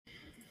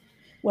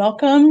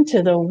Welcome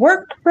to the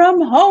Work from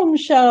Home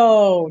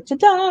Show.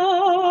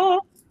 Ta-da!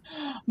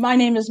 My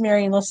name is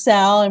Marian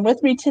LaSalle, and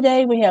with me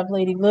today we have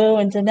Lady Lou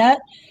and Danette,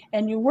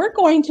 and we're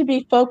going to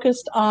be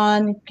focused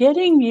on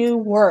getting you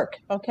work,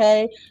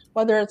 okay?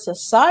 Whether it's a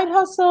side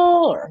hustle,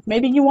 or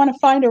maybe you want to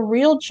find a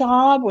real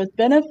job with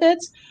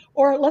benefits,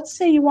 or let's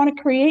say you want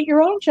to create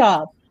your own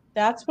job.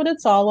 That's what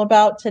it's all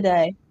about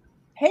today.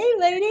 Hey,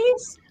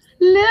 ladies.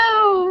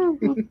 Hello.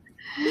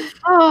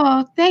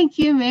 Oh, thank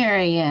you,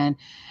 Marianne.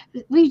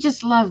 We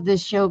just love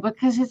this show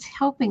because it's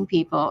helping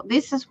people.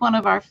 This is one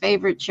of our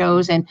favorite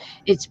shows, and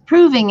it's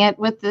proving it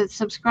with the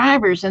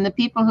subscribers and the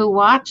people who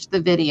watch the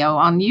video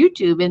on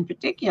YouTube in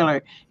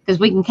particular, because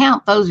we can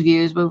count those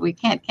views, but we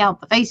can't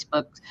count the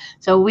Facebooks.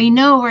 So we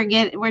know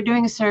we're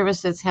doing a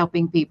service that's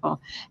helping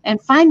people.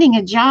 And finding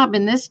a job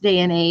in this day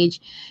and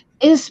age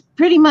is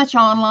pretty much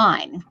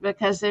online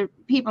because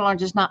people are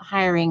just not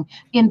hiring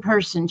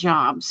in-person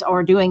jobs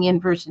or doing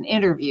in-person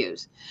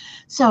interviews.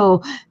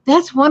 So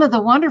that's one of the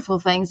wonderful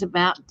things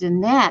about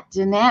Danette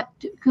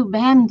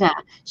Kubanda.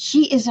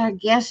 She is our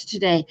guest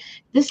today.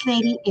 This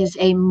lady is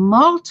a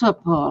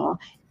multiple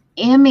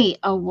Emmy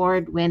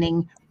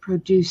award-winning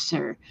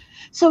producer.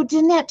 So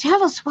Danette,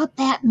 tell us what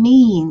that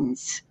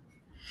means.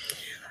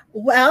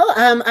 Well,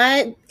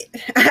 I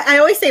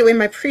always say in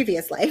my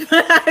previous life,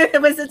 I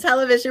was a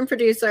television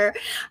producer,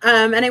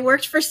 and I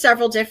worked for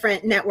several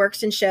different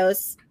networks and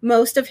shows,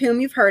 most of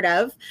whom you've heard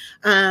of.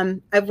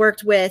 I've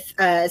worked with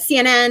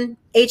CNN,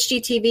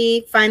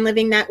 HGTV, Fine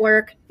Living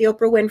Network, The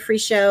Oprah Winfrey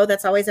Show.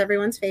 That's always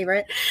everyone's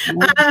favorite.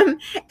 And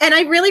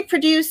I really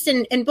produced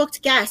and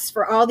booked guests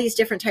for all these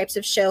different types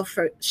of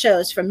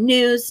shows, from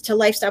news to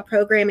lifestyle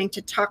programming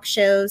to talk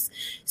shows.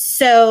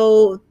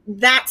 So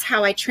that's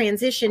how I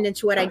transitioned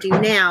into what I do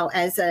now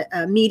as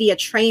a media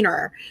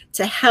trainer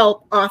to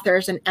help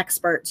authors and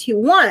experts who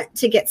want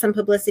to get some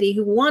publicity,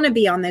 who want to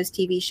be on those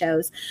TV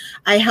shows.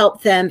 I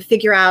help them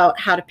figure out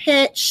how to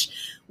pitch,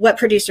 what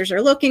producers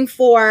are looking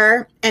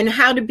for, and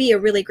how to be a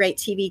really great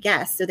TV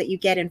guest so that you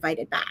get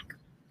invited back.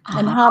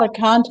 And how to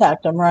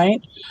contact them,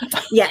 right?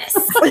 Yes.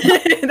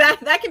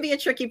 that can be a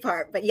tricky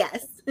part, but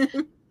yes.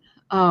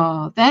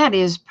 Oh, that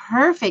is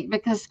perfect,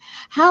 because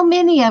how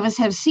many of us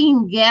have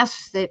seen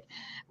guests that,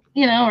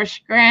 are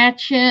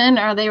scratching,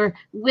 or they were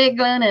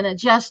wiggling and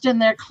adjusting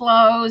their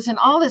clothes and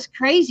all this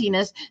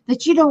craziness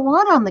that you don't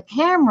want on the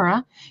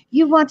camera.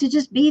 You want to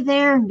just be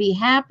there and be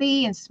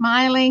happy and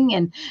smiling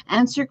and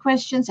answer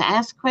questions,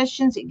 ask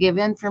questions, give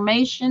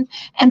information,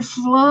 and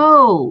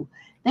flow.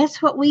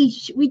 That's what we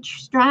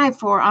strive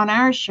for on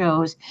our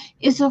shows,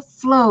 is a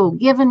flow,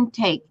 give and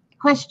take,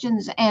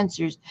 questions,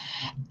 answers.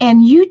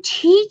 And you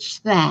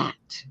teach that.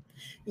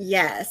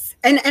 Yes.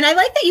 And I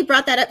like that you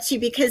brought that up too,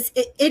 because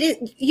it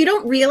is, you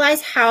don't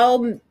realize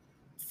how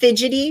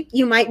fidgety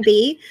you might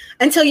be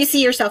until you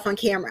see yourself on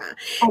camera.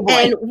 Oh,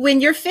 and when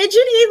you're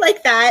fidgety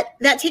like that,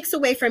 that takes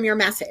away from your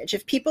message.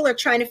 If people are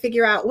trying to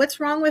figure out what's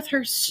wrong with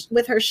her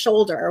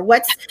shoulder, or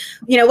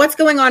what's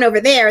going on over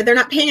there, they're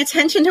not paying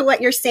attention to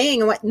what you're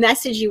saying and what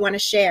message you want to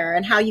share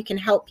and how you can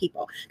help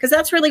people. Because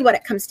that's really what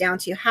it comes down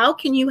to. How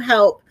can you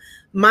help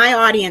my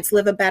audience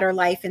live a better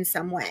life in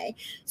some way?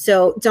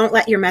 So don't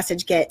let your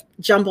message get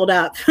jumbled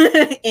up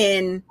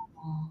in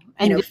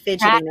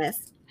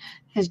fidgetiness.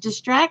 Because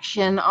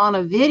distraction on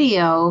a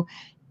video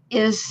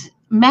is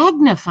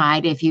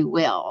magnified, if you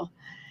will.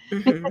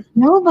 Because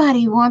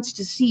nobody wants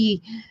to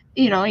see,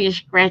 you're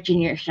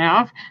scratching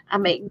yourself. I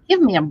mean, give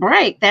me a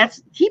break.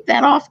 Keep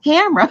that off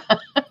camera.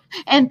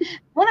 And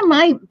one of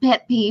my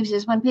pet peeves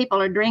is when people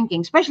are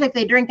drinking, especially if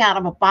they drink out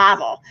of a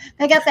bottle.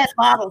 They got that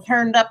bottle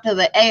turned up to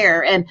the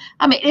air. And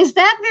I mean, is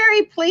that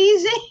very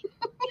pleasing?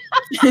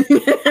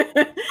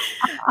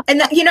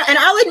 And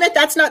I'll admit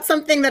that's not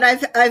something that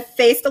I've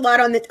faced a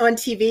lot on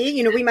TV.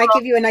 We might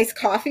give you a nice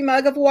coffee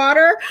mug of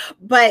water,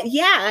 but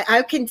yeah,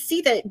 I can see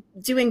that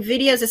doing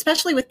videos,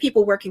 especially with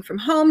people working from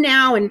home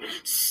now, and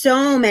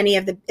so many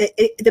of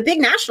the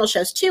big national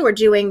shows too are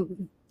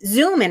doing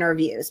Zoom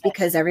interviews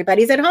because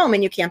everybody's at home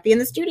and you can't be in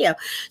the studio.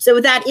 So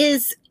that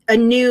is a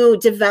new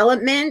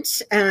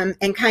development,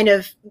 and kind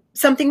of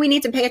something we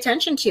need to pay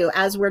attention to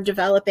as we're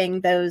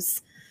developing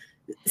those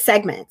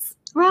segments.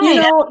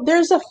 Right.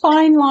 There's a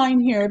fine line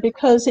here,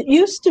 because it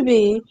used to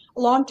be a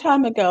long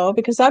time ago,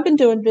 because I've been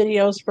doing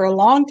videos for a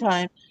long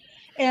time,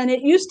 and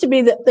it used to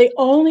be that they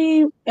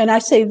only, and I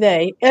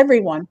say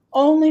everyone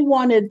only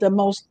wanted the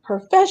most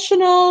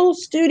professional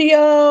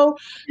studio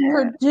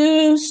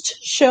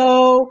produced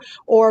show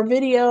or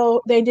video.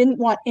 They didn't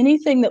want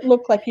anything that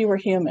looked like you were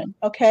human.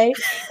 Okay.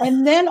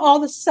 And then all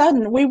of a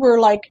sudden we were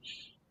like,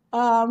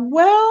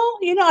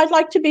 I'd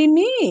like to be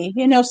me.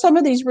 Some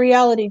of these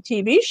reality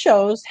TV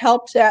shows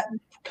helped that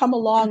come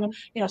along.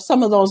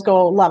 Some of those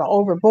go a lot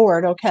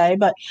overboard. Okay.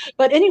 But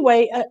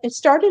anyway, it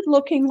started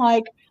looking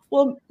like,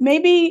 well,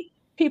 maybe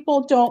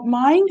people don't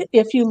mind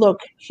if you look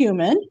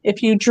human,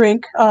 if you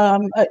drink,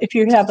 if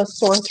you have a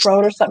sore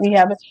throat or something,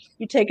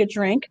 you take a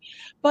drink,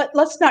 but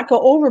let's not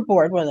go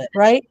overboard with it,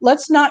 right?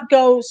 Let's not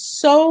go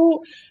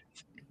so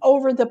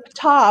over the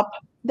top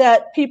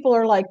that people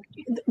are like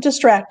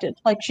distracted,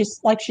 like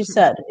she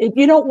said.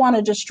 You don't want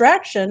a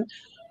distraction,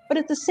 but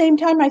at the same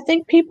time, I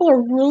think people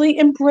are really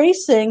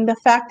embracing the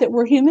fact that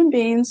we're human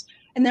beings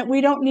and that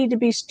we don't need to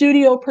be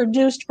studio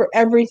produced for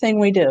everything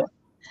we do.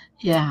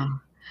 Yeah.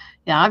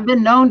 Yeah, I've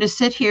been known to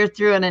sit here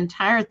through an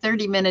entire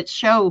 30-minute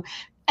show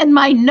and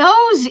my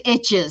nose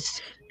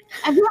itches.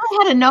 Have you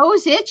ever had a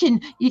nose itch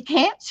and you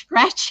can't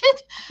scratch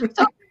it?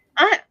 So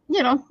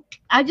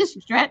I just,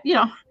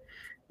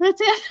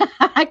 that's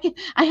it.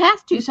 I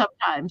have to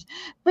sometimes.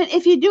 But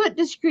if you do it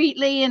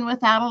discreetly and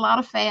without a lot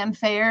of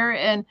fanfare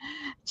and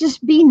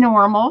just be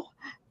normal,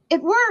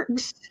 it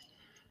works.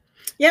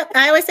 Yep.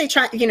 I always say,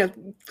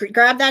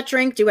 grab that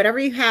drink, do whatever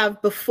you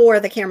have before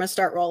the cameras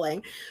start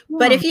rolling. Yeah.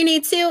 But if you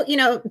need to,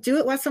 do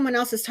it while someone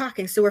else is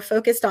talking. So we're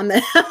focused on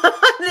the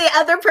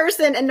other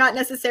person and not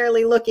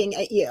necessarily looking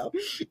at you.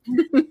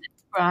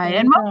 Right.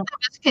 And most of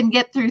us can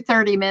get through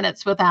 30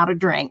 minutes without a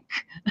drink.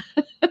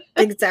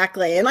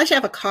 Exactly. Unless you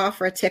have a cough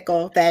or a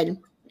tickle,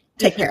 then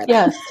take care of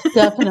that. Yes,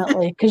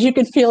 definitely. Because you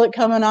can feel it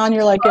coming on.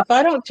 You're like, if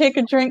I don't take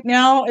a drink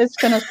now, it's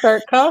going to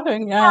start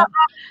coughing. Yeah.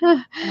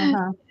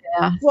 Uh-huh.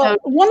 Yeah. Well,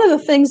 one of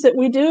the things that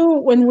we do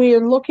when we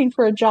are looking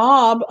for a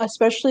job,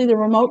 especially the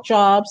remote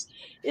jobs,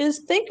 is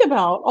think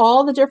about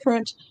all the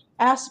different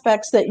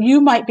aspects that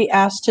you might be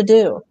asked to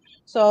do.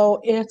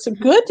 So it's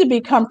good to be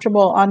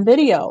comfortable on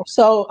video.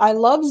 So I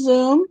love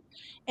Zoom,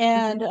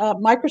 and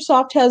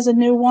Microsoft has a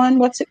new one.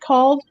 What's it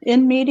called?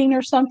 InMeeting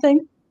or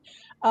something?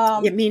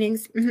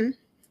 Meetings. Mm-hmm.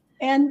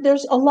 And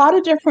there's a lot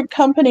of different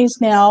companies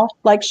now,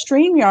 like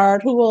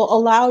StreamYard, who will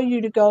allow you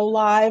to go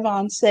live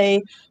on,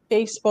 say,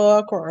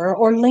 Facebook or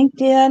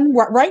LinkedIn.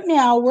 Right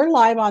now, we're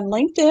live on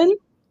LinkedIn,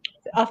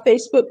 a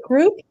Facebook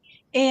group,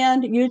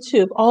 and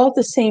YouTube all at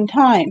the same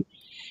time.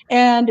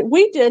 And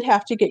we did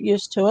have to get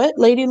used to it.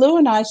 Lady Lou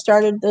and I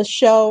started this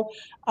show.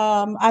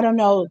 I don't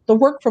know. The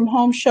work from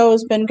home show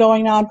has been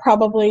going on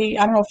probably,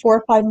 4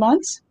 or 5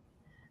 months.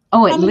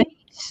 Oh, at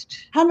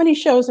least. How many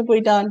shows have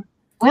we done?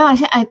 Well,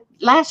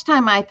 last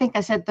time I think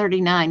I said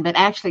 39, but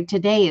actually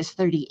today is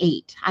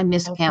 38. I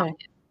miscounted.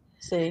 Okay.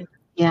 See,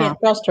 yeah, can't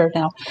trust her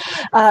now.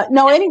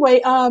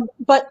 Anyway,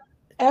 but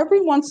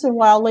every once in a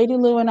while, Lady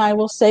Lou and I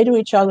will say to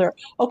each other,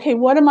 okay,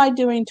 what am I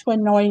doing to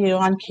annoy you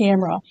on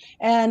camera?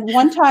 And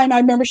one time I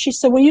remember she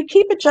said, well, you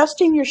keep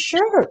adjusting your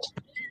shirt.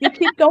 You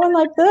keep going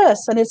like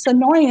this, and it's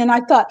annoying. And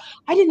I thought,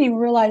 I didn't even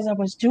realize I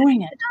was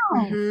doing it.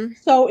 Mm-hmm.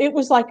 So it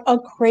was like a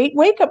great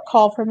wake-up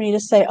call for me to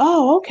say,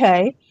 oh,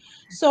 okay.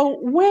 So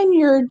when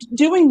you're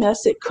doing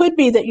this, it could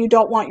be that you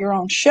don't want your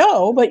own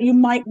show, but you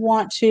might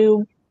want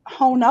to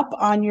hone up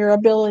on your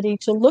ability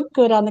to look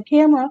good on the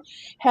camera,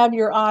 have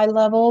your eye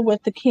level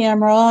with the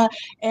camera,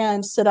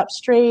 and sit up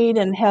straight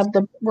and have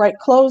the right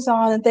clothes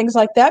on and things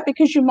like that,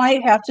 because you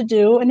might have to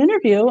do an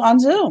interview on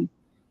Zoom.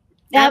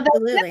 Now,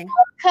 absolutely.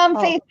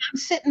 Comfy. I'm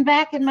sitting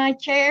back in my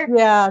chair.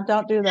 Yeah,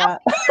 don't do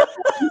that.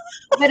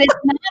 But it's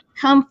not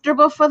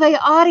comfortable for the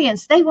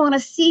audience. They want to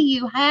see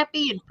you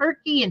happy and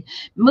perky and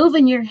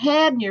moving your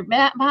head and your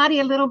body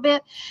a little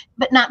bit,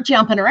 but not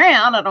jumping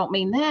around. I don't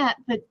mean that,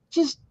 but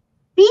just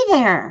be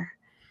there.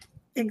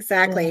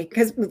 Exactly.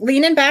 Because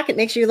leaning back, it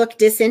makes you look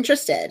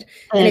disinterested.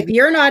 And if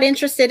you're not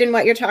interested in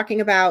what you're talking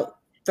about,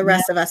 the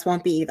rest of us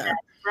won't be either.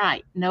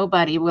 Right.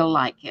 Nobody will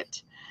like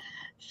it.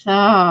 So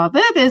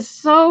that is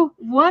so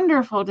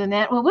wonderful,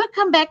 Danette. Well, we'll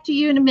come back to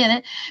you in a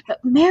minute,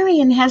 but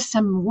Marion has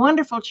some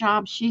wonderful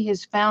jobs she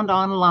has found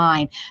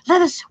online.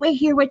 Let us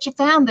hear what you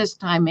found this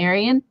time,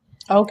 Marion.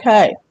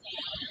 Okay.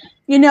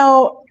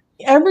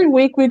 Every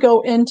week we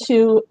go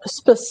into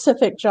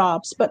specific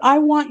jobs, but I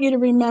want you to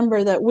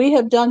remember that we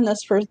have done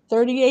this for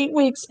 38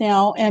 weeks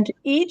now, and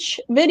each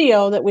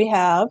video that we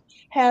have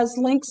has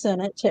links in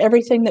it to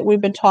everything that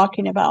we've been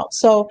talking about.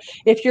 So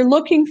if you're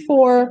looking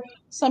for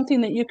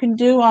something that you can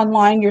do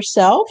online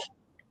yourself,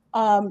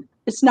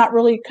 it's not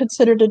really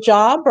considered a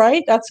job,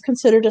 right? That's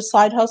considered a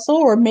side hustle,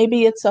 or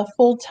maybe it's a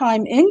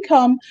full-time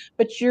income,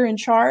 but you're in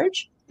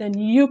charge. Then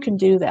you can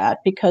do that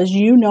because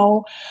you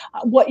know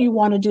what you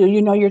want to do.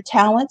 You know your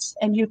talents,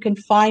 and you can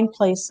find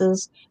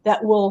places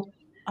that will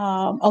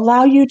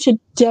allow you to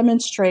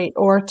demonstrate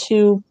or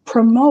to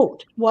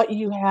promote what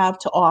you have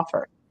to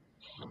offer.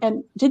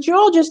 And did you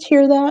all just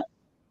hear that?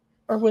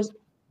 Or was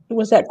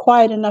that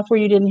quiet enough where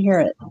you didn't hear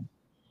it?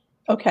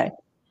 Okay.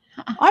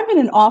 I'm in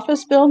an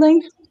office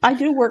building. I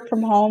do work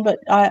from home, but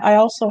I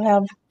also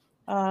have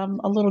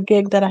a little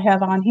gig that I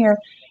have on here.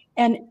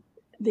 And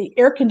the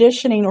air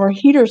conditioning or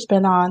heater's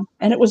been on,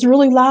 and it was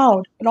really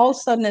loud, and all of a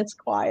sudden it's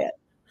quiet.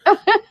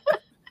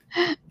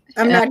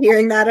 I'm not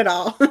hearing that at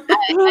all.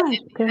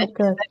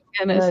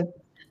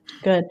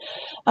 Good.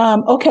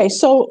 Okay,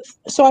 so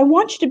I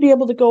want you to be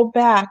able to go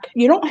back.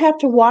 You don't have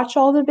to watch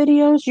all the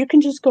videos. You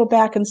can just go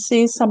back and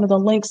see some of the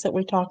links that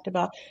we talked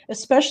about,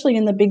 especially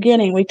in the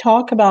beginning. We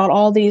talk about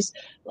all these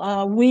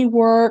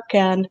WeWork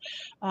and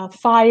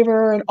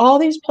Fiverr and all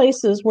these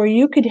places where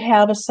you could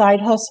have a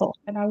side hustle.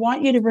 And I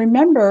want you to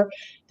remember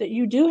that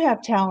you do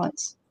have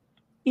talents,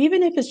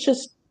 even if it's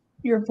just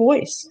your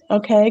voice,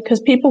 okay?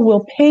 Because people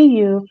will pay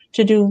you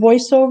to do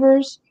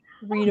voiceovers,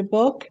 read a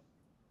book,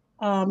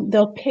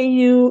 they'll pay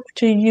you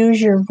to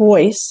use your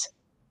voice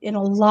in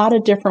a lot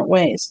of different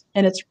ways,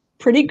 and it's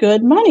pretty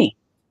good money.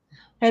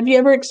 Have you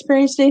ever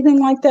experienced anything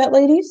like that,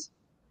 ladies?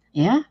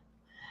 Yeah.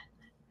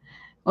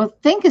 Well,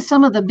 think of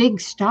some of the big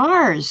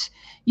stars.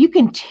 You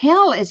can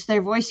tell it's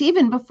their voice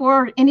even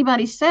before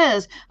anybody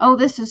says, oh,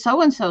 this is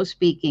so-and-so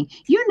speaking.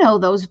 You know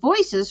those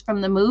voices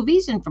from the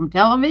movies and from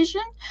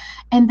television,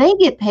 and they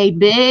get paid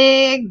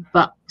big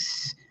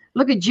bucks.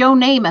 Look at Joe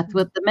Namath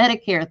with the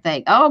Medicare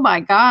thing. Oh, my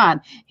God.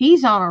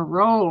 He's on a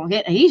roll.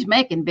 He's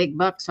making big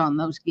bucks on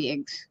those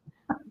gigs.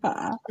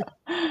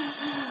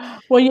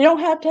 Well, you don't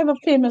have to have a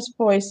famous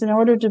voice in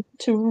order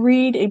to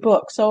read a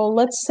book. So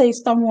let's say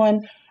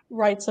someone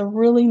writes a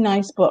really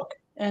nice book,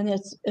 and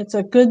it's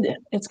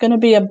going to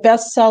be a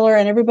bestseller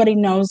and everybody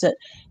knows it.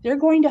 They're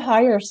going to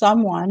hire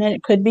someone, and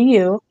it could be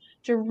you,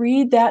 to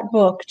read that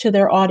book to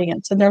their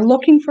audience, and they're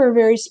looking for a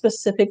very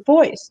specific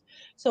voice.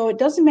 So it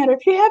doesn't matter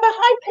if you have a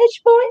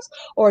high-pitched voice,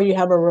 or you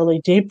have a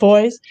really deep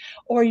voice,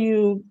 or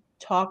you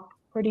talk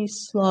pretty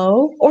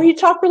slow, or you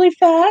talk really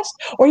fast,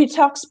 or you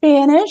talk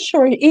Spanish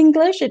or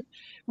English. It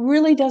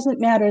really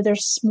doesn't matter.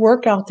 There's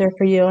work out there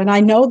for you. And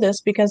I know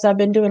this because I've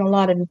been doing a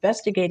lot of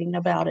investigating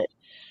about it.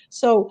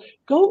 So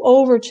go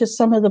over to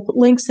some of the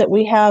links that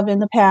we have in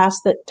the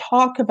past that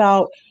talk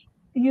about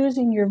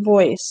using your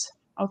voice,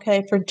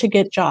 okay, to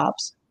get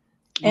jobs.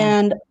 Yeah.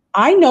 And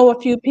I know a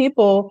few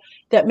people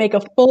that make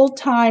a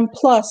full-time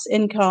plus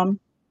income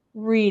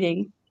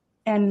reading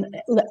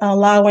and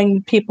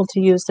allowing people to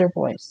use their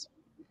voice.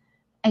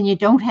 And you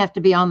don't have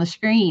to be on the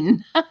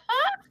screen.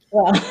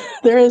 Well,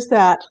 there is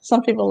that.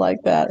 Some people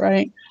like that,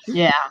 right?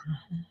 Yeah.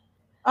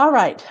 All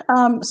right.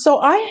 So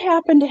I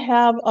happen to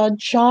have a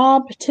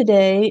job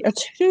today, or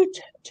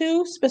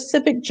two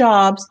specific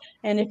jobs.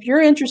 And if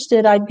you're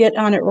interested, I'd get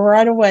on it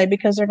right away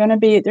because they're going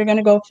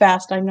to go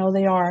fast. I know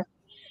they are.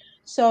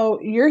 So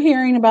you're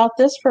hearing about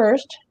this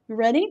first. You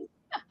ready?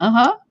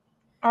 Uh-huh.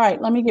 All right.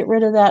 Let me get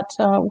rid of that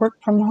work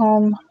from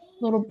home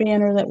little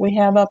banner that we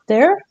have up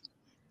there.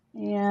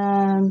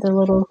 And the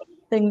little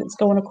thing that's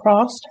going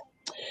across.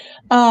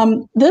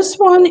 This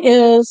one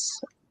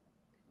is,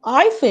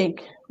 I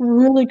think,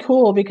 really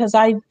cool because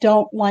I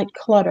don't like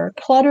clutter.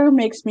 Clutter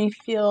makes me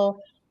feel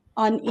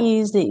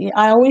uneasy.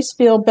 I always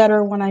feel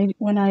better when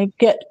I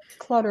get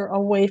clutter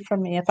away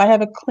from me. If I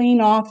have a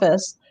clean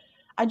office,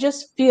 I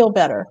just feel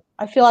better.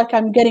 I feel like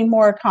I'm getting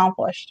more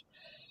accomplished.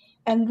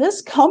 And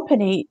this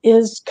company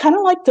is kind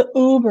of like the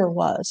Uber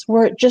was,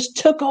 where it just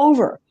took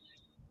over.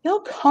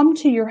 They'll come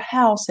to your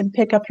house and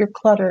pick up your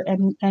clutter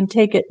and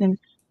take it and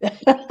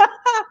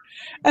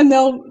and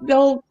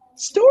they'll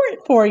store it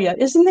for you.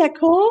 Isn't that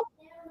cool?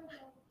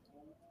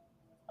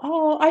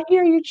 Oh, I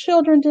hear you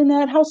children doing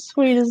that. How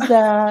sweet is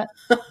that?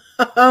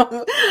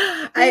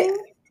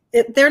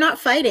 They're not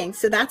fighting,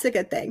 so that's a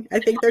good thing. I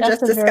think they're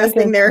just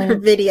discussing their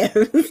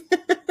videos.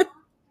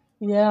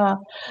 Yeah.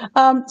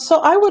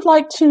 So I would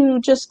like to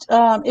just,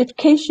 in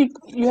case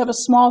you have a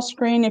small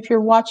screen, if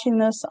you're watching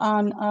this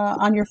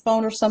on your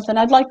phone or something,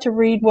 I'd like to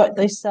read what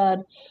they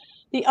said.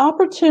 The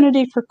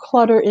opportunity for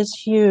clutter is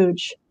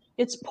huge.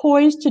 It's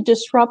poised to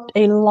disrupt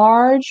a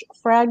large,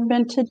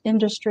 fragmented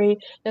industry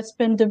that's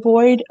been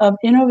devoid of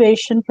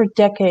innovation for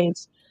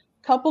decades.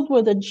 Coupled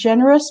with a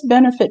generous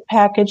benefit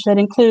package that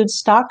includes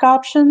stock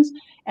options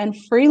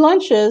and free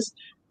lunches,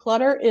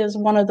 clutter is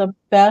one of the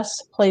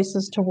best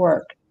places to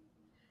work.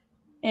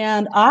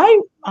 And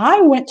I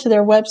went to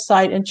their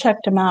website and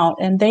checked them out,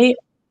 and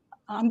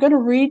I'm going to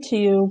read to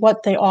you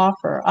what they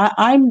offer.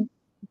 I'm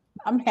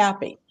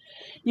happy.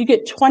 You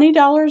get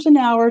 $20 an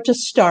hour to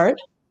start.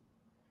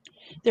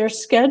 Their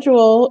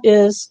schedule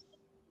is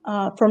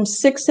from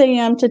 6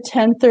 a.m. to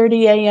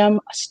 10:30 a.m.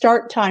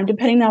 start time,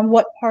 depending on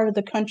what part of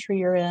the country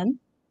you're in.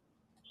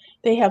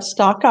 They have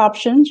stock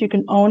options. You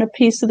can own a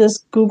piece of this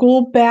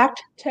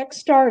Google-backed tech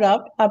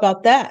startup. How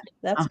about that?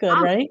 That's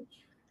good, right?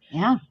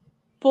 Yeah.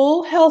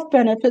 Full health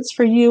benefits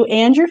for you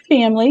and your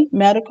family,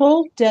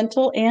 medical,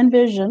 dental, and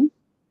vision.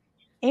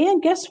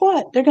 And guess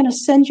what? They're going to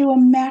send you a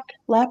Mac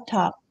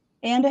laptop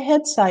and a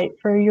headset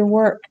for your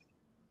work.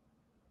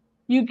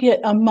 You get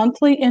a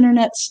monthly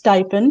internet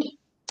stipend,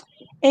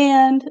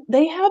 and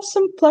they have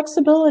some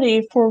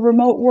flexibility for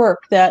remote work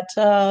that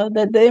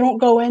they don't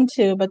go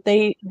into, but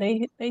they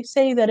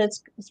say that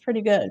it's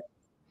pretty good.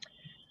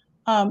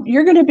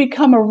 You're going to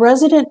become a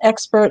resident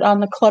expert on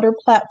the clutter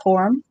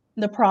platform,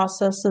 the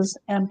processes,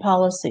 and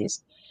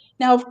policies.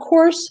 Now, of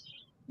course,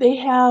 they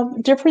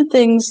have different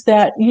things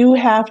that you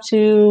have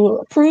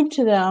to prove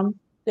to them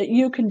that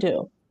you can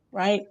do,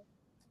 right?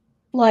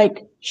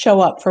 Like show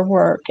up for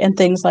work and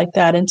things like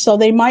that. And so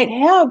they might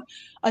have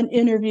an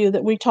interview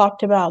that we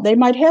talked about. They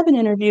might have an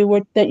interview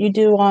that you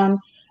do on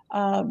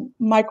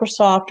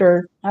Microsoft,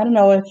 or I don't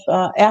know if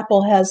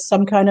Apple has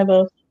some kind of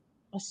a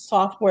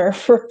software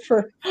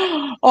for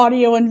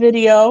audio and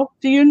video.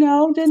 Do you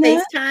know,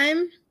 Danette?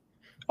 FaceTime?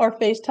 Or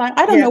FaceTime.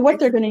 I don't know what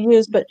they're going to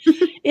use, but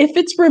if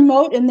it's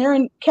remote and they're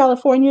in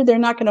California, they're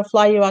not going to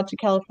fly you out to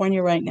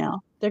California right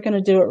now. They're going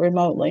to do it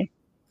remotely.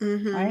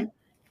 Mm-hmm. Right?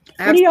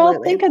 Absolutely. What do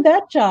y'all think of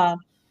that job?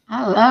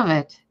 I love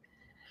it.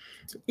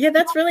 Yeah,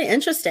 that's really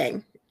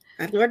interesting.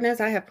 Lord knows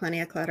I have plenty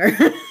of clutter.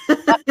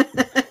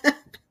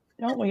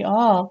 Don't we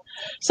all?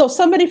 So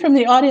somebody from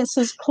the audience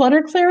says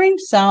clutter clearing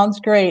sounds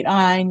great.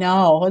 I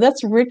know.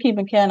 That's Ricky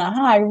McKenna.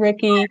 Hi,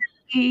 Ricky.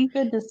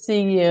 Good to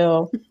see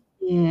you.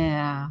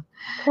 Yeah.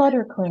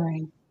 Clutter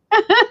clearing.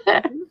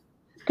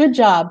 Good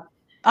job.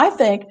 I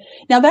think.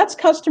 Now that's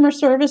customer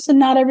service, and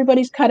not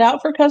everybody's cut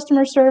out for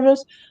customer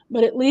service,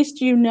 but at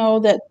least you know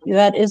that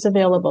that is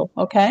available.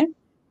 Okay.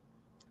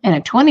 And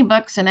at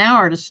 $20 an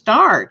hour to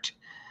start.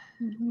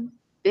 Mm-hmm.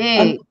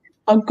 Big.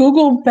 A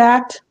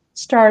Google-backed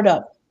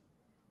startup.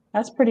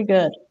 That's pretty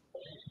good.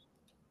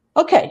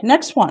 Okay,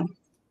 next one.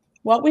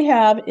 What we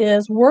have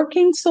is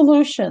Working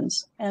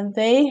Solutions, and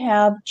they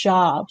have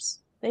jobs.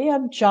 They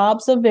have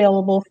jobs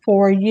available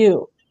for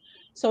you.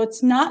 So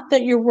it's not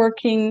that you're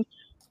working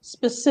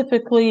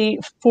specifically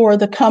for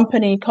the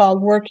company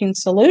called Working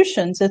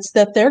Solutions. It's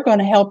that they're going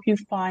to help you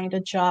find a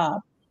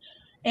job.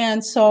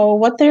 And so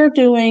what they're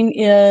doing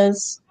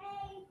is,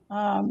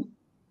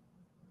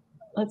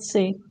 let's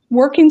see,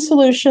 Working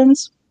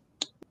Solutions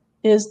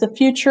is the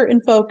future in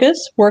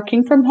focus.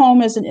 Working from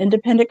home as an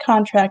independent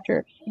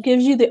contractor. It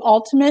gives you the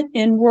ultimate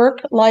in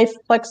work-life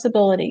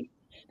flexibility.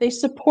 They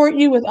support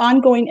you with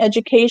ongoing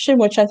education,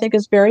 which I think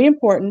is very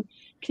important.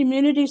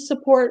 Community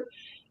support.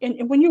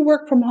 And when you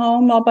work from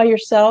home all by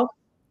yourself,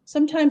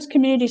 sometimes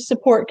community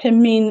support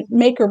can mean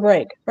make or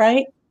break,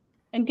 right?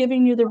 And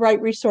giving you the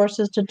right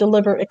resources to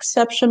deliver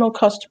exceptional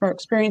customer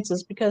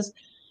experiences. Because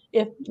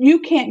if you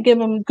can't give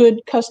them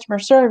good customer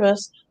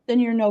service,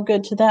 then you're no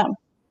good to them.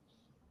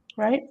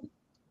 Right?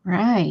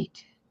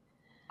 Right.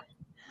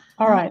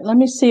 All right. Let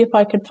me see if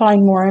I could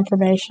find more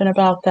information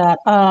about that.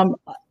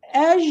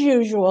 As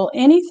usual,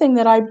 anything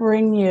that I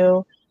bring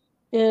you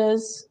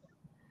is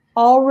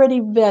already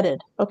vetted.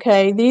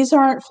 Okay. These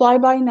aren't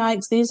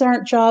fly-by-nights. These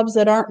aren't jobs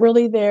that aren't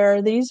really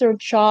there. These are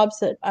jobs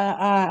that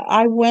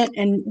I went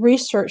and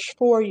researched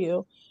for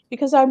you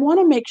because I want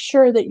to make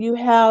sure that you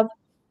have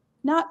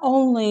not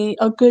only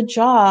a good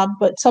job,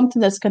 but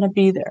something that's going to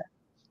be there.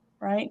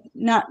 Right?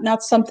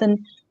 Not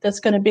something that's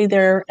going to be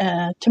there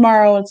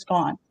tomorrow, it's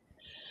gone.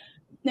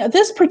 Now,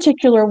 this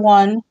particular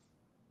one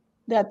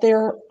that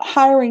they're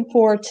hiring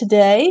for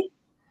today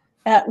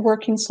at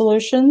Working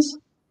Solutions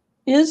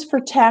is for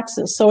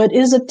taxes. So it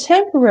is a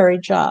temporary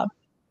job.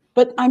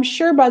 But I'm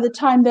sure by the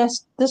time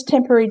this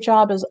temporary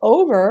job is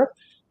over,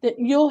 that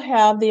you'll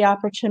have the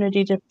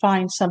opportunity to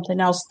find something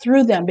else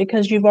through them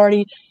because you've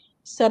already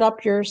set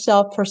up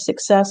yourself for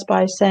success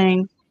by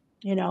saying,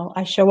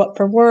 I show up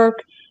for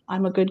work.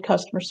 I'm a good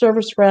customer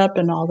service rep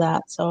and all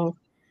that. So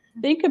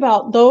think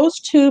about those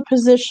two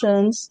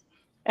positions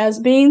as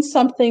being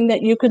something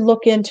that you could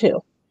look into.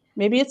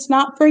 Maybe it's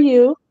not for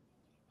you,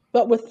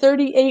 but with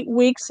 38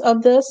 weeks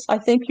of this, I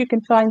think you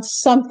can find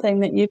something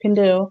that you can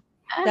do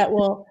that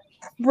will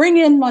bring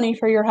in money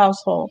for your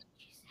household.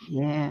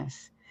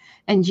 Yes.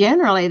 And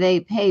generally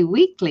they pay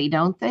weekly,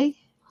 don't they?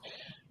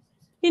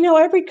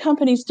 Every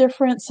company's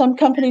different. Some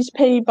companies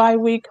pay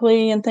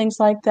bi-weekly and things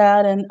like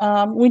that. And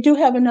we do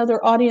have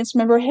another audience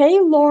member. Hey,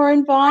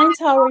 Lauren Vines,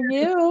 how are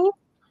you?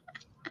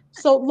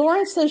 So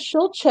Lauren says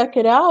she'll check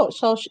it out.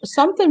 So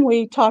something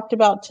we talked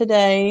about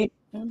today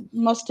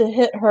must have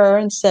hit her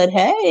and said,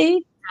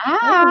 hey,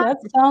 that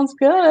sounds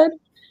good.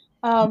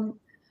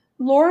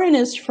 Lauren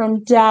is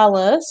from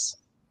Dallas.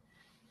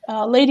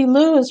 Lady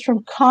Lou is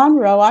from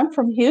Conroe. I'm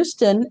from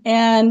Houston.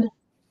 And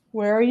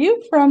where are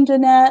you from,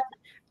 Danette?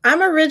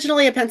 I'm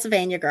originally a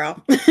Pennsylvania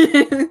girl.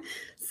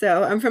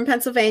 So I'm from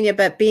Pennsylvania,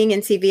 but being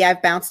in TV,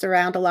 I've bounced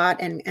around a lot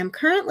and am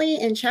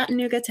currently in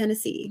Chattanooga,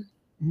 Tennessee.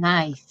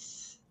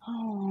 Nice.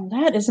 Oh,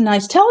 that is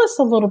nice. Tell us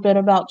a little bit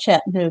about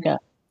Chattanooga.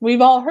 We've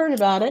all heard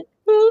about it.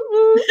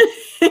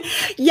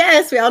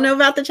 Yes, we all know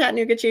about the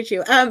Chattanooga Choo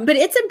Choo. But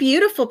it's a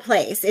beautiful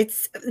place.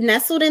 It's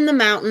nestled in the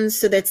mountains,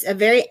 so that's a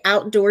very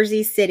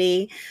outdoorsy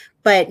city.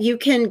 But you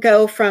can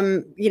go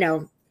from,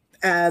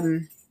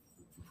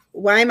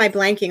 why am I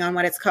blanking on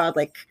what it's called?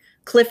 Like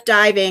cliff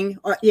diving,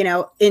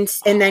 and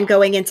then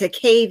going into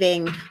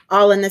caving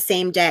all in the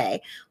same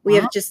day. We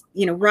have just,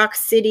 Rock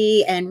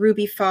City and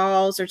Ruby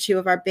Falls are two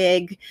of our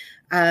big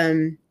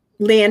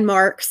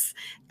landmarks.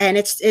 And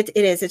it's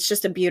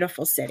just a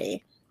beautiful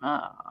city.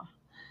 Oh,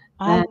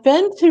 I've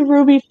been to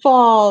Ruby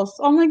Falls.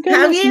 Oh my goodness.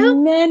 Have you?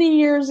 Many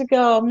years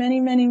ago.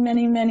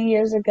 Many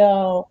years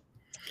ago.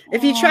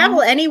 If you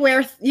travel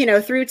anywhere,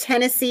 through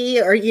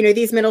Tennessee or,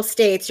 these middle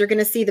states, you're going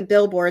to see the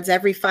billboards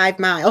every 5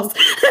 miles.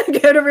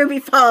 Go to Ruby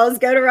Falls,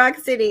 go to Rock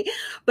City.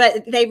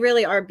 But they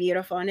really are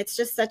beautiful. And it's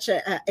just it's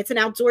an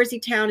outdoorsy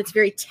town. It's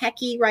very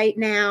techy right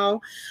now.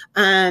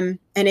 And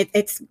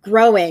it's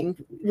growing.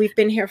 We've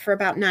been here for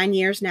about 9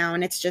 years now,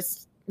 and it's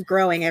just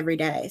growing every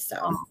day.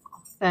 So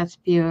that's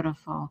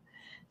beautiful.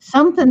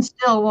 Something's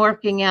still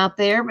working out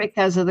there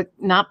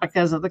not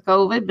because of the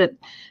COVID, but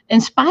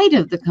in spite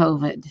of the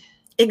COVID.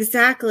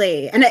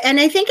 Exactly. And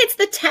I think it's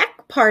the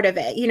tech part of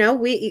it.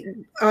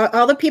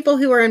 All the people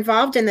who are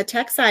involved in the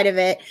tech side of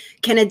it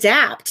can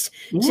adapt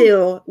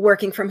to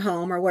working from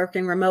home or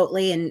working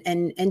remotely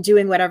and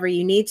doing whatever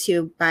you need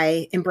to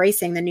by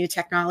embracing the new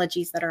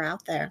technologies that are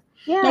out there.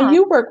 Yeah. Now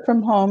you work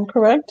from home,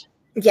 correct?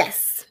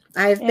 Yes,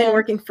 I've been And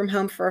working from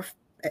home for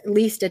at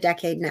least a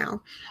decade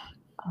now.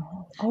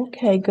 oh,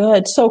 okay,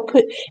 good. So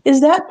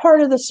is that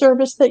part of the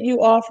service that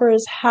you offer,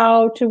 is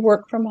how to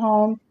work from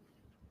home?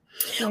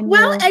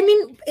 Well, I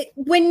mean,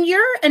 when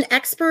you're an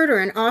expert or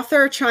an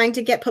author trying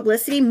to get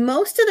publicity,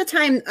 most of the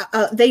time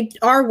they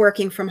are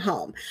working from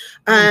home.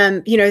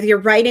 You know, you're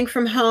writing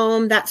from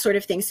home, that sort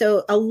of thing.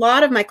 So a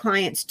lot of my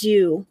clients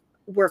do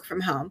work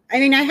from home. I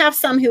mean, I have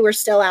some who are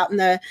still out in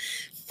the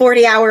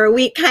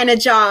 40-hour-a-week kind of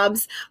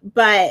jobs,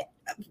 but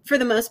for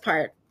the most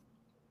part,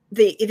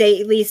 they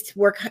at least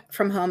work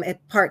from home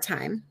at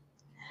part-time.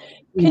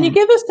 Can you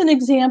give us an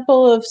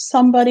example of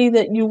somebody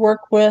that you work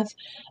with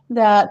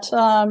that,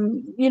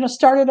 you know,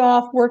 started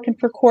off working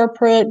for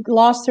corporate,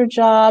 lost their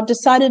job,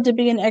 decided to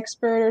be an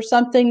expert or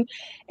something,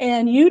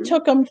 and you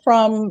took them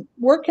from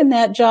working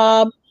that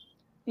job,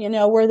 you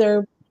know, where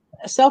their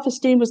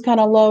self-esteem was kind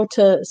of low,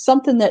 to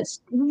something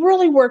that's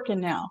really working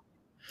now?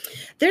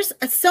 There's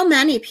so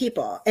many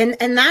people, and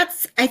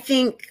that's, I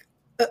think,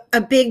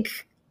 a big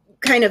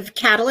kind of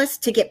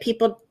catalyst to get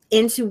people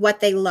into what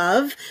they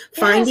love,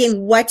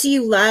 finding what do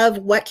you love,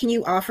 what can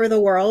you offer the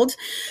world.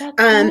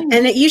 And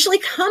it usually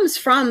comes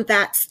from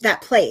that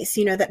place,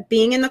 you know, that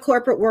being in the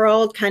corporate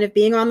world, kind of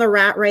being on the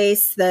rat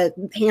race, the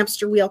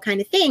hamster wheel kind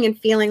of thing, and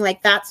feeling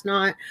like that's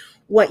not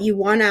what you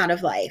want out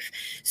of life.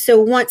 So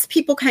once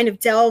people kind of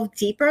delve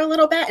deeper a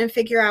little bit and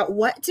figure out,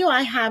 what do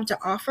I have to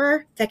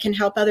offer that can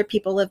help other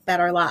people live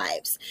better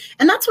lives?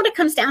 And that's what it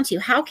comes down to.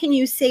 How can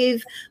you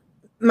save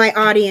my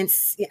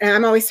audience?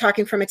 I'm always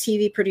talking from a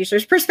TV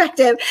producer's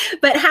perspective,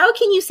 but how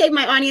can you save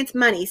my audience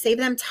money, save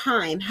them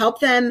time, help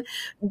them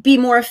be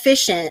more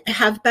efficient,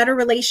 have better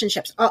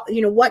relationships?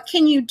 You know, what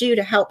can you do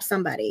to help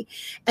somebody?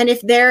 And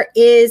if there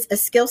is a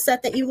skill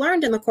set that you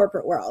learned in the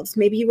corporate world,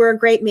 maybe you were a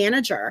great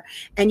manager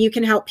and you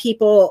can help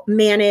people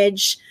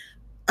manage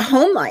a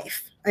home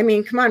life. I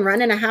mean, come on,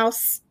 running a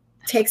house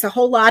takes a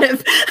whole lot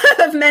of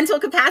mental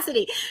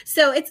capacity.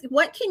 So it's,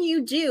 what can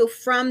you do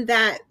from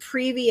that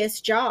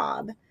previous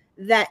job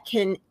that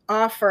can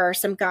offer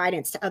some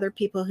guidance to other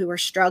people who are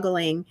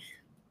struggling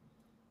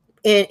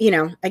in, you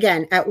know,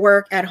 again, at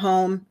work, at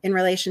home, in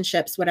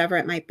relationships, whatever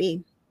it might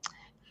be.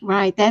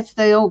 Right. That's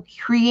the old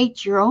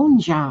create your own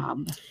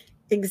job.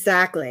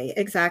 Exactly.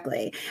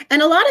 Exactly.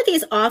 And a lot of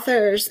these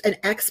authors and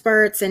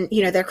experts, and,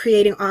 you know, they're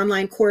creating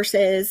online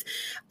courses.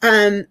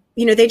 You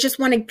know, they just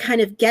want to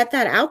kind of get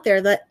that out there,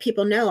 let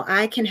people know,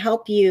 I can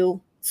help you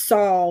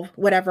solve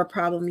whatever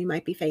problem you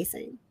might be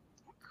facing.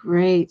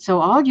 Great.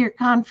 So all your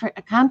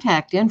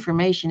contact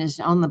information is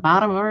on the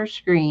bottom of our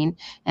screen,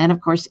 and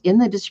of course in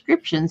the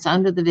descriptions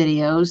under the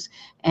videos,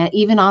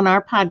 even on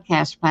our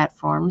podcast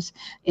platforms,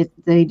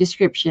 the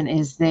description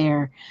is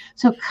there.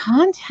 So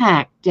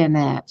contact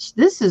Danette.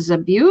 This is a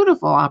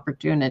beautiful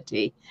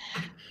opportunity.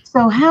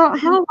 So how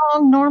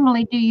long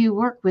normally do you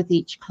work with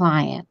each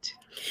client?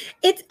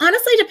 It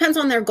honestly depends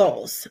on their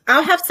goals.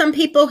 I'll have some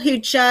people who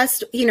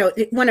just, you know,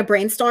 want to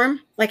brainstorm,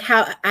 like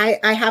how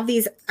I have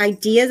these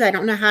ideas. I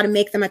don't know how to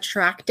make them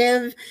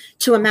attractive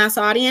to a mass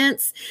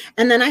audience.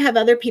 And then I have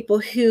other people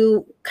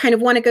who kind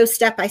of want to go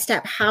step by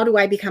step. How do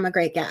I become a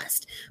great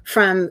guest?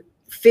 From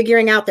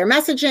figuring out their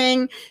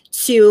messaging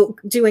to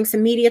doing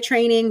some media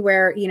training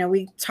where, you know,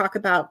 we talk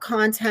about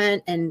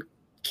content and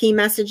key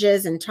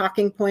messages and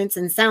talking points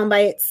and sound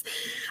bites.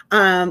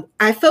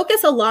 I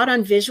focus a lot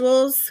on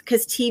visuals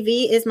because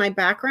TV is my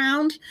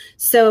background.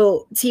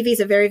 So TV is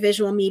a very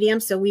visual medium.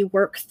 So we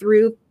work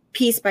through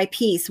piece by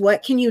piece.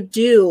 What can you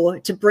do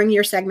to bring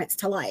your segments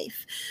to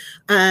life?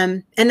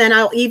 And then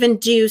I'll even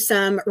do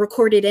some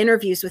recorded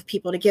interviews with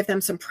people to give them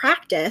some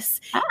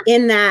practice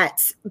in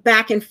that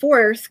back and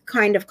forth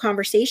kind of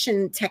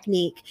conversation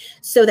technique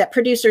so that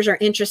producers are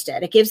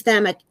interested. It gives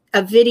them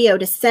a video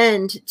to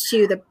send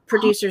to the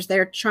producers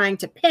they're trying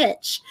to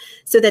pitch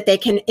so that they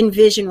can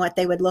envision what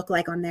they would look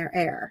like on their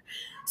air.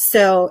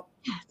 So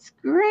that's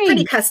great.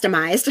 Pretty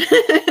customized.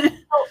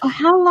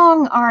 How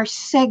long are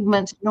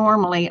segments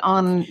normally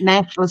on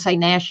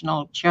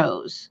national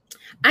shows?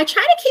 I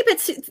try to keep it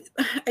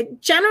to, I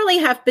generally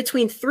have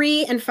between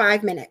 3 and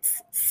 5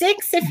 minutes,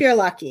 6 if you're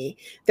lucky.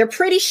 They're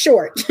pretty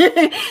short.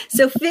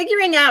 So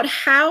figuring out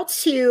how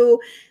to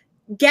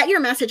get your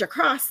message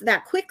across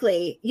that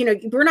quickly, you know,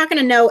 we're not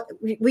going to know,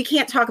 we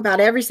can't talk about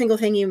every single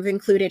thing you've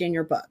included in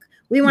your book.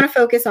 We want to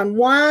focus on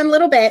one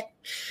little bit.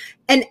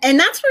 And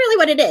that's really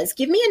what it is.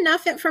 Give me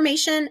enough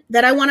information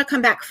that I want to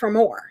come back for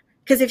more.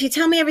 Because if you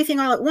tell me everything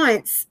all at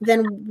once,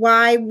 then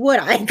why would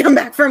I come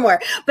back for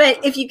more?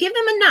 But if you give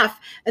them enough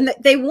and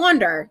they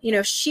wonder, you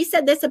know, she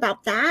said this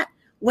about that,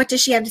 what does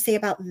she have to say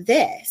about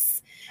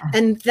this?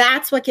 And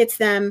that's what gets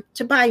them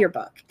to buy your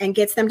book and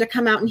gets them to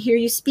come out and hear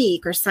you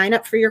speak or sign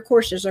up for your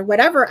courses or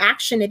whatever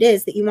action it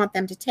is that you want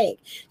them to take.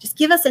 Just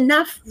give us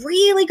enough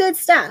really good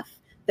stuff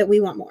that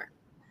we want more.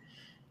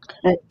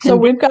 So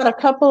we've got a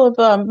couple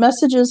of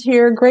messages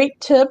here.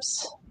 Great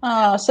tips.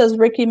 says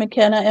Ricky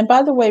McKenna. And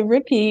by the way,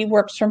 Ricky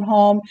works from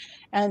home,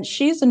 and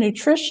she's a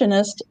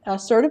nutritionist, a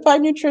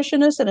certified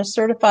nutritionist and a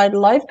certified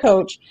life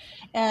coach.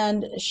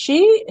 And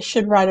she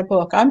should write a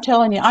book. I'm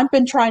telling you, I've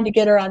been trying to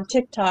get her on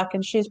TikTok,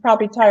 and she's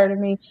probably tired of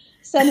me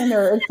sending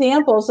her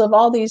examples of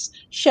all these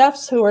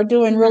chefs who are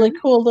doing really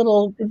cool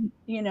little,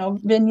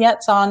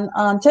 vignettes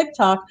on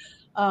TikTok.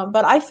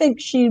 But I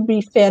think she'd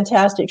be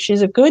fantastic.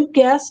 She's a good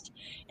guest,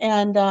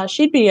 and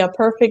she'd be a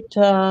perfect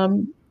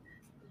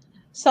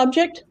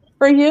subject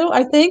for you,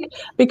 I think,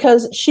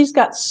 because she's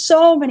got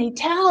so many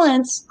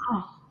talents.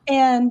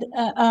 And,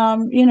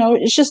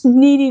 it's just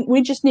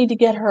we just need to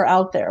get her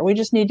out there. We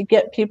just need to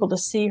get people to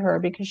see her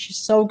because she's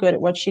so good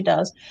at what she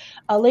does.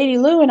 Lady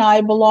Lou and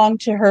I belong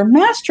to her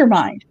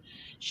mastermind.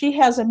 She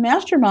has a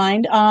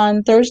mastermind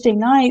on Thursday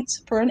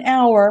nights for an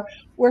hour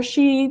where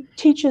she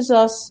teaches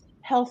us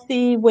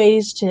healthy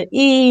ways to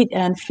eat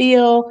and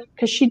feel,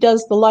 because she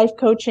does the life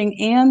coaching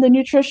and the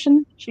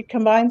nutrition. She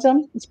combines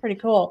them. It's pretty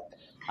cool.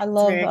 I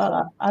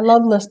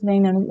love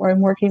listening and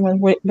working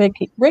with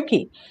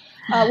Ricky.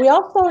 We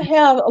also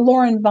have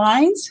Lauren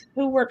Vines,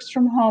 who works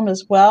from home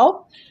as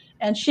well.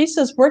 And she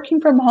says, working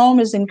from home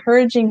is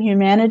encouraging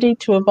humanity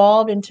to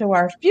evolve into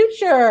our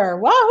future.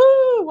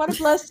 Wahoo! What a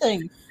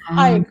blessing.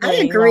 I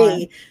agree.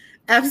 Lauren.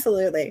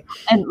 Absolutely.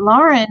 And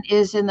Lauren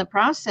is in the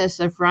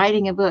process of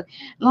writing a book.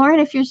 Lauren,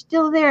 if you're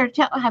still there,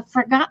 I've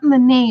forgotten the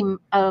name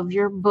of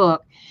your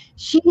book.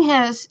 She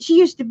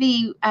used to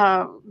be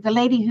the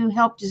lady who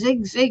helped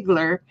Zig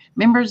Ziglar.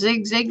 Remember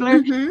Zig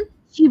Ziglar? Mm-hmm.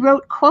 She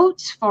wrote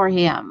quotes for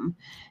him,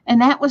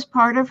 and that was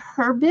part of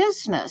her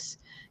business.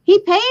 He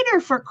paid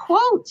her for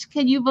quotes.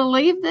 Can you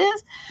believe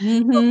this?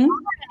 Mm-hmm. Lauren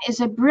is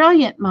a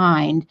brilliant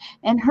mind,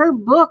 and her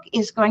book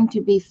is going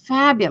to be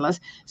fabulous.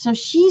 So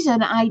she's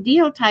an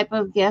ideal type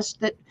of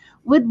guest that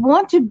would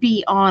want to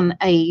be on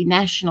a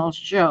national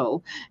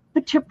show,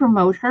 but to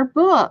promote her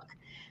book.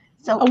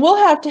 So we'll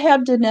have to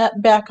have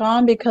Danette back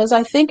on, because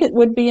I think it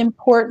would be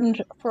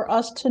important for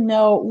us to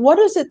know what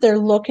is it they're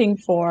looking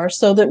for,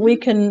 so that we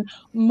can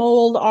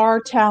mold our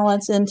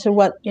talents into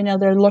what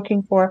they're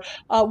looking for.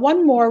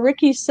 One more,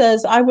 Ricky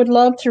says, I would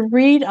love to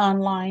read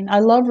online.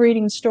 I love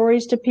reading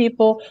stories to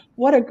people.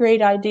 What a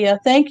great idea.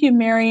 Thank you,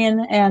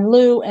 Marion and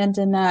Lou and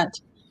Danette.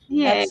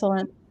 yeah.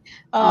 Excellent.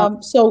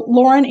 So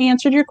Lauren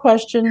answered your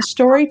question.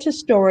 Story to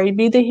story,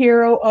 be the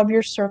hero of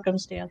your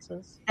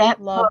circumstances.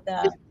 Love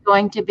that. Is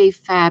going to be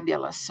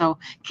fabulous. So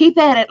keep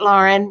at it,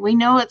 Lauren. We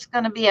know it's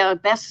going to be a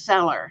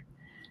bestseller.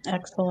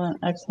 Excellent.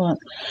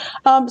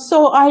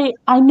 So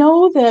I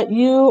know that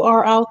you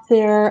are out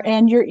there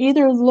and you're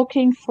either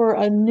looking for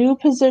a new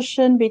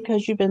position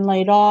because you've been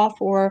laid off,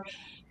 or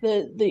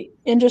the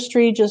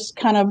industry just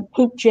kind of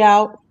pooped you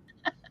out.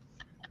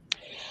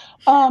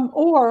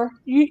 Or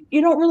you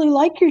don't really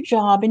like your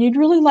job and you'd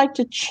really like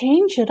to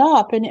change it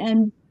up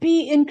and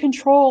be in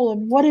control of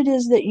what it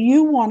is that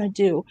you want to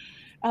do.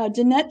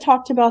 Danette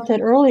talked about that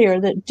earlier,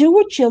 that do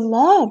what you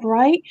love,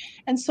 right?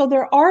 And so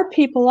there are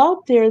people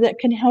out there that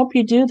can help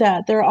you do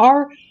that. There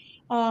are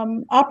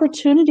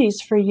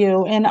opportunities for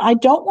you. And I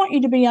don't want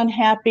you to be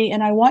unhappy,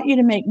 and I want you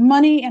to make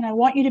money, and I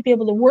want you to be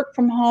able to work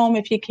from home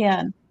if you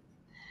can.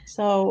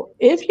 So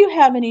if you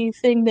have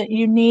anything that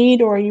you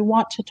need or you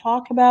want to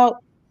talk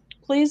about,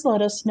 please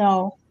let us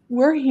know.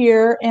 We're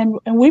here, and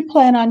we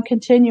plan on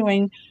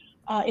continuing.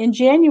 In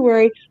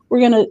January, we're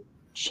going to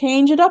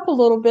change it up a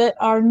little bit.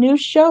 Our new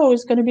show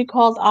is going to be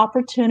called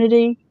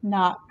Opportunity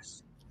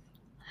Knocks.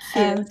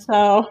 Cute. And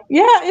so,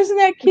 yeah, isn't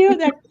that cute?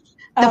 That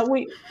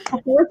The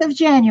 4th of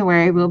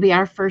January will be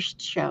our first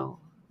show.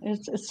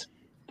 It's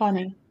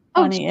funny.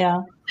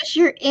 Yeah. What's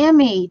your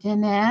Emmy,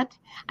 Danette?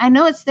 I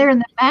know it's there in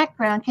the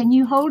background. Can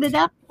you hold it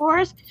up for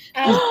us?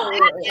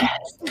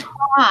 Yes.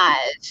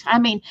 I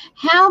mean,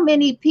 how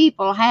many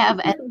people have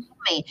an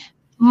Emmy?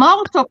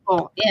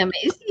 Multiple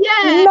Emmys.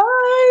 Yay!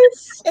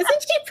 Nice.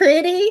 Isn't she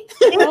pretty?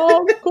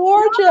 Oh,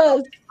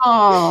 gorgeous.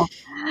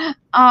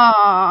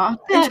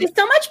 And she's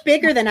so much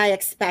bigger than I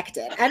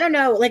expected. I don't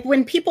know. Like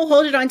when people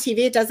hold it on TV,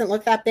 it doesn't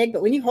look that big,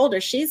 but when you hold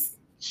her, she's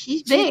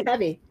big.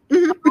 Heavy.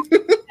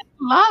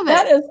 Love it.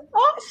 That is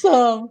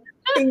awesome.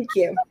 Thank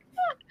you.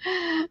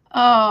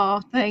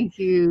 Oh, thank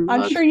you.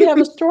 I'm sure you have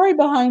a story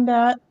behind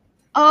that.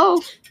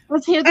 Oh,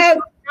 let's hear the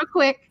story real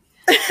quick.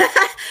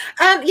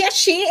 Yes,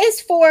 she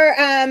is for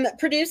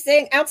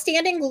producing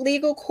Outstanding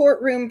Legal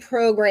Courtroom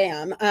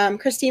Program,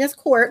 Christina's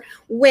Court,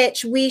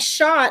 which we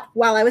shot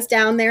while I was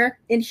down there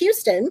in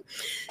Houston.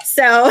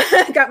 So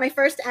I got my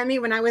first Emmy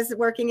when I was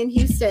working in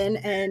Houston,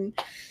 and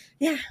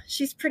yeah,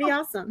 she's pretty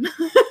awesome.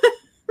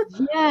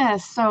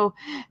 Yes. So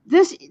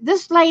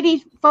this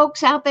lady,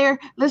 folks out there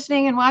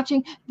listening and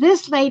watching,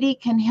 this lady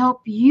can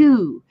help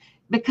you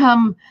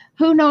become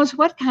who knows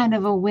what kind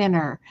of a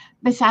winner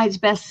besides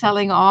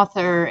best-selling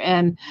author,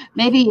 and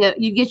maybe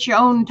you get your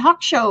own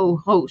talk show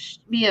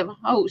host, be a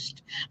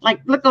host. Like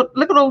look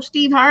at old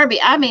Steve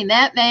Harvey. I mean,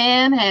 that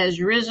man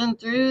has risen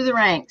through the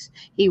ranks.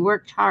 He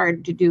worked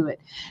hard to do it.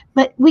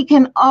 But we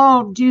can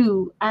all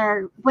do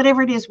our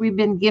whatever it is we've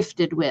been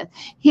gifted with.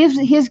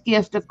 His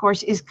gift, of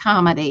course, is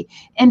comedy,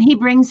 and he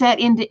brings that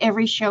into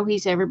every show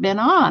he's ever been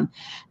on.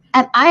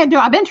 And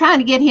I've been trying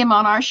to get him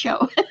on our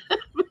show.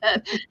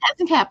 But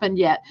hasn't happened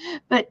yet.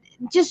 But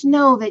just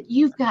know that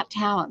you've got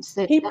talents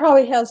that he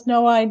probably has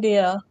no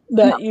idea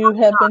that you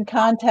have been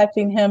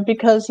contacting him,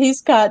 because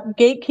he's got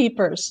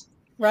gatekeepers,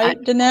 right,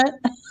 Danette?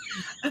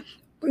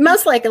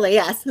 Most likely,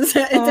 yes.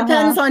 It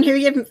depends on who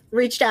you've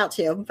reached out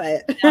to,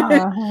 but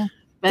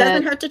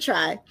doesn't hurt to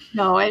try.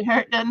 No,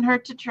 doesn't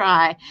hurt to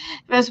try,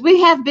 because we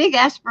have big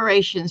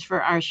aspirations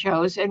for our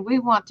shows and we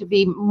want to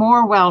be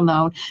more well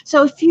known.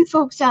 So if you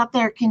folks out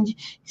there can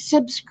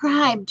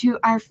subscribe to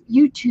our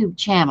YouTube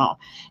channel,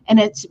 and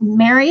it's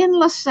Marian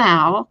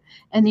LaSalle,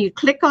 and you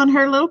click on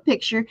her little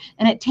picture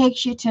and it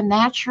takes you to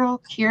Natural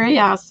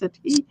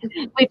Curiosity.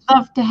 We'd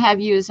love to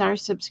have you as our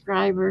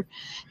subscriber.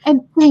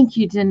 And thank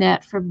you,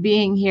 Danette, for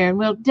being here. And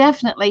we'll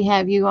definitely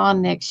have you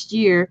on next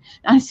year.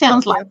 It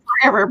sounds like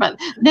forever, but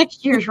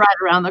next year's right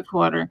around the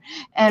corner.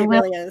 And it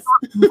really is.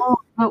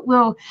 But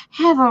we'll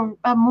have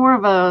a more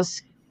of a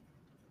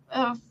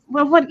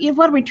well, what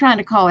are we trying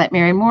to call that,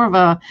 Mary? More of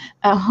a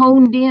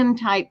honed in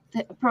type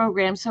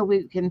program, so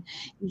we can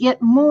get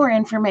more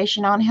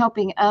information on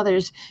helping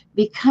others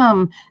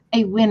become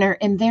a winner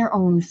in their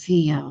own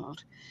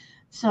field.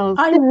 So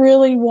I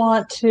really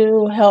want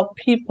to help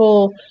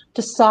people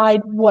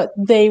decide what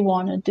they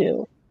want to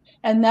do.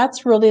 And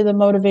that's really the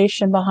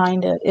motivation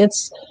behind it.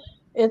 It's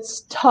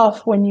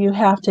tough when you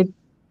have to,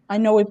 I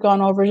know we've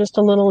gone over just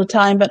a little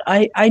time, but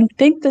I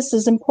think this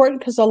is important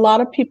because a lot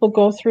of people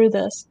go through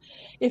this.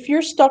 If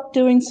you're stuck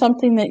doing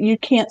something that you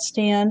can't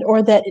stand,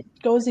 or that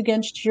goes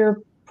against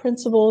your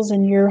principles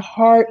and your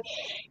heart,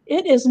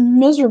 it is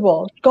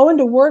miserable. Going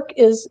to work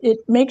it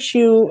makes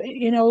you,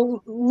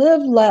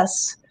 live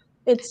less.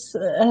 It's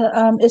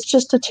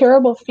just a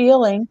terrible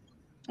feeling.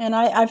 And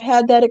I've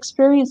had that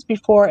experience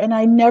before, and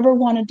I never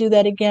want to do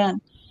that again.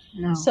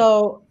 No.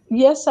 So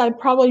yes, I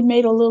probably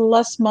made a little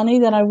less money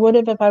than I would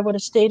have if I would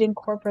have stayed in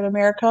corporate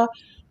America,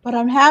 but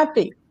I'm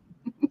happy.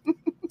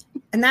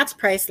 And that's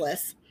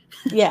priceless.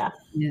 Yeah.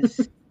 Yes.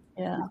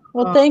 Yeah.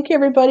 Well, thank you,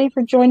 everybody,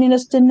 for joining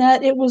us,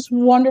 Danette. It was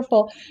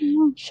wonderful.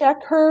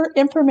 Check her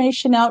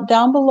information out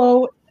down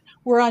below.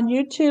 We're on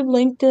YouTube,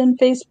 LinkedIn,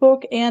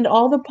 Facebook, and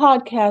all the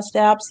podcast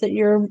apps that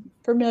you're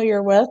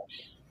familiar with.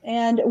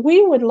 And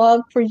we would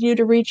love for you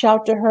to reach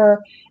out to her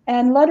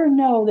and let her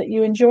know that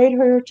you enjoyed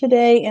her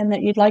today and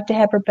that you'd like to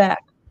have her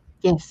back.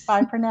 Yes.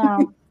 Bye for now.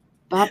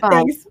 Bye-bye.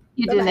 Thanks.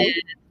 You Bye-bye. did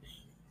it.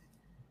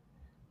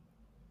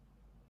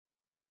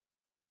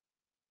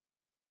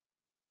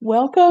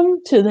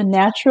 Welcome to the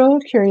Natural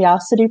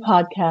Curiosity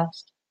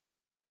Podcast.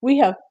 We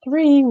have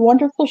 3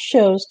 wonderful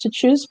shows to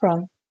choose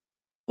from.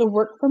 The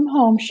Work From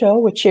Home Show,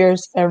 which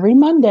airs every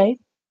Monday.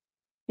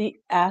 The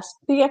Ask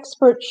the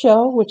Expert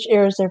Show, which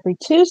airs every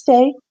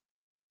Tuesday.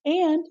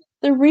 And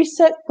the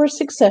Reset for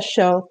Success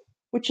Show,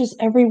 which is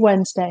every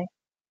Wednesday.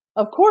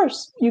 Of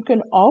course, you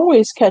can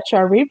always catch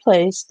our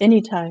replays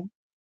anytime.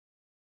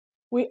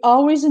 We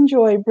always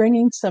enjoy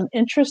bringing some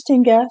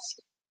interesting guests,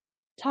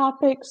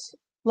 topics,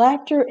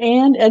 laughter,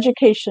 and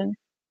education.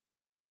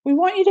 We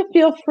want you to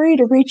feel free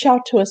to reach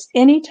out to us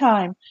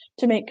anytime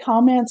to make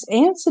comments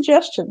and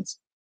suggestions.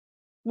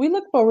 We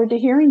look forward to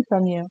hearing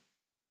from you.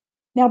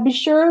 Now be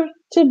sure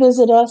to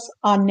visit us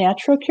on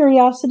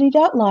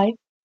naturalcuriosity.life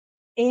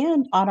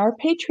and on our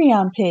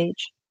Patreon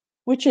page,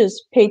 which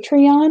is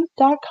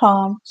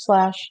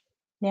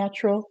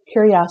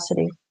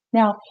patreon.com/naturalcuriosity.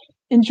 Now,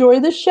 enjoy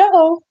the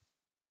show.